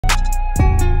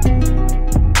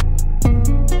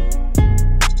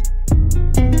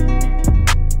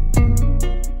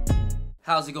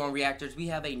How's it going, reactors? We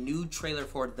have a new trailer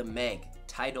for the MEG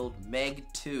titled MEG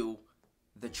 2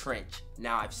 The Trench.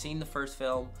 Now, I've seen the first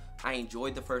film. I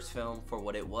enjoyed the first film for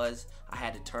what it was. I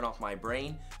had to turn off my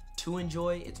brain to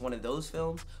enjoy. It's one of those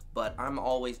films, but I'm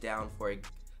always down for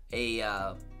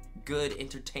a good,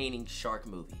 entertaining shark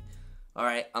movie.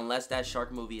 Alright, unless that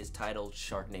shark movie is titled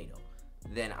Sharknado,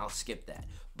 then I'll skip that.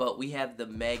 But we have the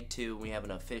MEG 2, we have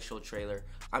an official trailer.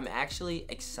 I'm actually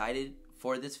excited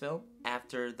for this film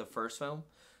after the first film,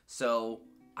 so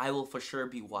I will for sure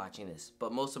be watching this.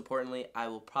 But most importantly, I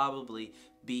will probably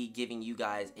be giving you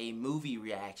guys a movie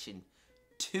reaction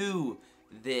to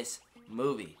this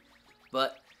movie.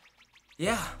 But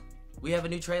yeah, we have a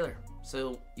new trailer.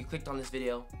 So you clicked on this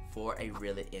video for a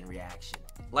Reel It In reaction.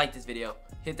 Like this video,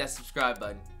 hit that subscribe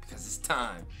button, because it's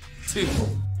time to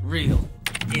Reel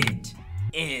It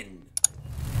In.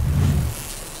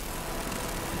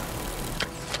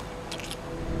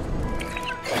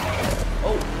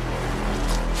 Oh!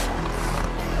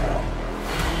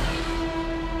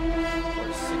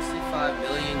 For 65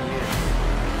 million years.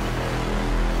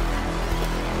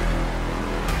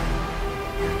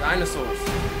 Dinosaurs.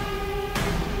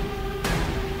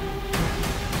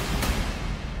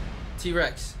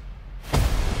 T-Rex.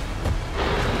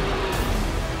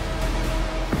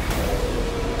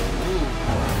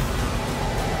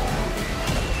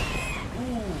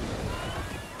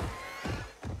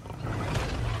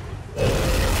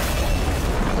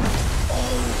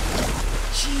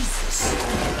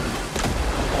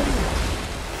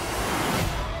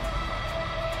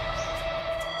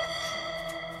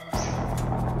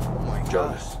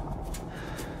 Jonas,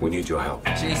 we need your help.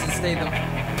 Jason Statham.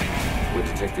 We're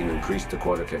detecting increased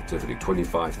aquatic activity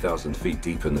 25,000 feet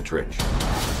deep in the trench.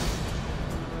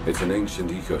 It's an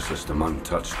ancient ecosystem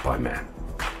untouched by man.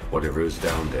 Whatever is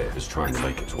down there is trying to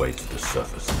make its way to the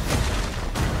surface.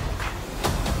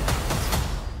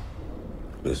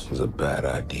 This is a bad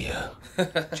idea.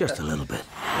 Just a little bit.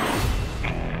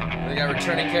 We got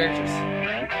returning characters.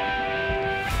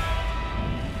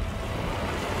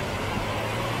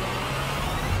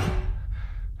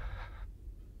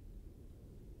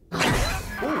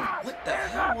 What the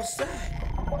hell was that?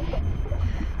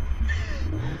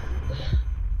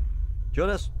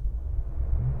 Jonas,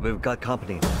 we've got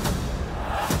company.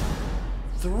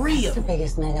 Three of The them.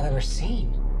 biggest Meg I've ever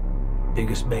seen.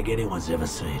 Biggest Meg anyone's ever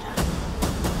seen.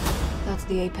 That's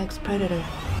the apex predator.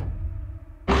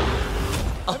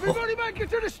 Everybody make it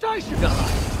to the station! You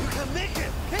can make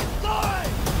it! Keep going!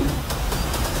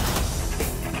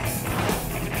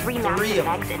 Three massive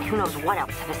Megs and who knows what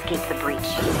else have escaped the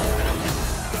breach.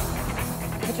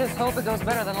 I just hope it goes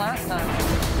better than last time.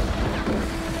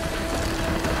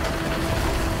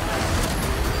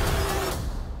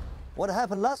 What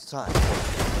happened last time?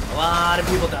 A lot of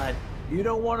people died. You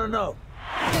don't want to know.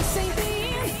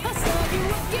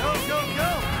 Go, go,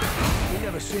 go! We've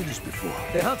never seen this before.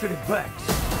 They hunted in packs.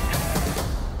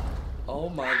 Oh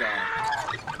my god.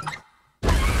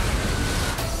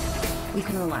 You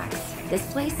can relax. This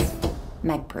place,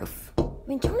 Meg-proof. I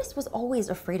mean, Jonas was always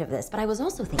afraid of this, but I was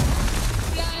also thinking...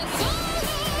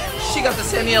 She got the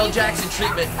Samuel L. Jackson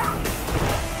treatment.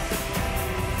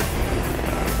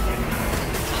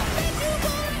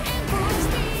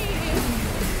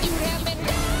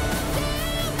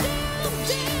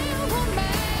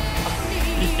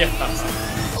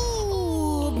 Yeah.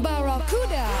 Ooh,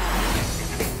 barracuda.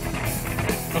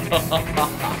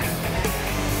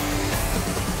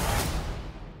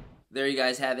 There you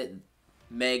guys have it.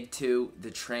 MEG 2, The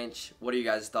Trench. What are you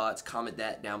guys' thoughts? Comment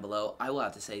that down below. I will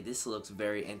have to say, this looks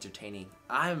very entertaining.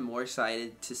 I'm more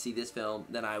excited to see this film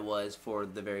than I was for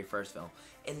the very first film.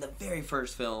 And the very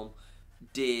first film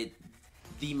did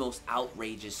the most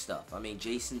outrageous stuff. I mean,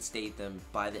 Jason Statham,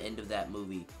 by the end of that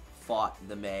movie, fought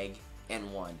the MEG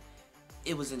and won.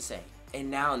 It was insane. And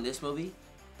now in this movie,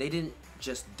 they didn't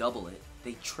just double it,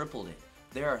 they tripled it.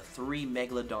 There are 3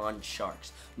 megalodon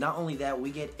sharks. Not only that,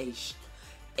 we get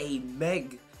a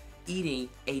Meg eating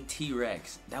a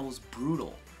T-Rex. That was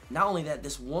brutal. Not only that,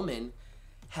 this woman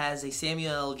has a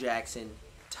Samuel L. Jackson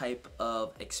type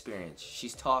of experience.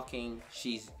 She's talking,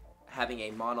 she's having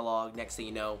a monologue. Next thing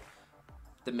you know,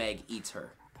 the Meg eats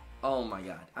her. Oh my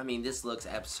god. I mean, this looks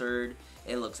absurd.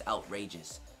 It looks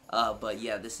outrageous. But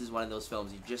yeah, this is one of those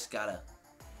films you just gotta...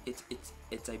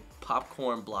 It's a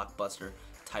popcorn blockbuster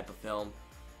type of film.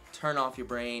 Turn off your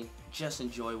brain, just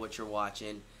enjoy what you're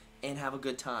watching, and have a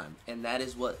good time. And that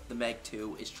is what the MEG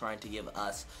 2 is trying to give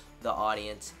us, the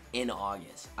audience, in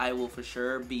August. I will for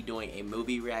sure be doing a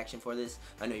movie reaction for this.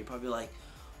 I know you're probably like,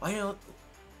 why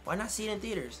not see it in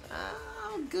theaters?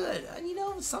 Oh, good. You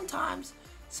know, sometimes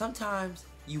sometimes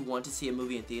you want to see a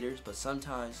movie in theaters, but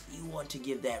sometimes you want to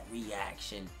give that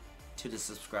reaction to the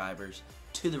subscribers,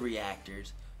 to the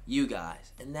reactors, you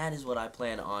guys. And that is what I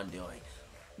plan on doing.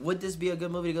 Would this be a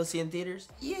good movie to go see in theaters?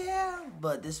 Yeah,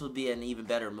 but this would be an even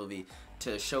better movie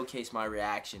to showcase my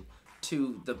reaction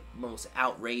to the most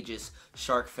outrageous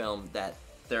shark film that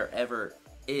there ever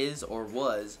is or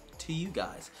was to you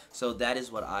guys. So that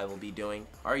is what I will be doing.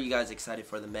 Are you guys excited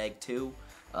for the MEG 2?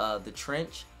 The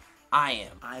Trench? I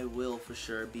am. I will for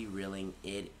sure be reeling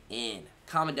it in.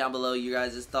 Comment down below you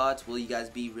guys' thoughts. Will you guys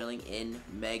be reeling in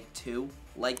MEG 2?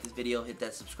 Like this video, hit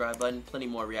that subscribe button. Plenty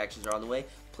more reactions are on the way.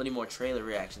 Plenty more trailer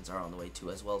reactions are on the way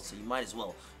too as well. So you might as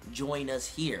well join us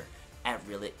here at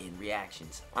Reel It In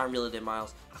Reactions. I'm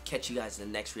ReelItInMyles. I'll catch you guys in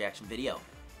the next reaction video.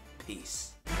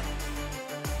 Peace.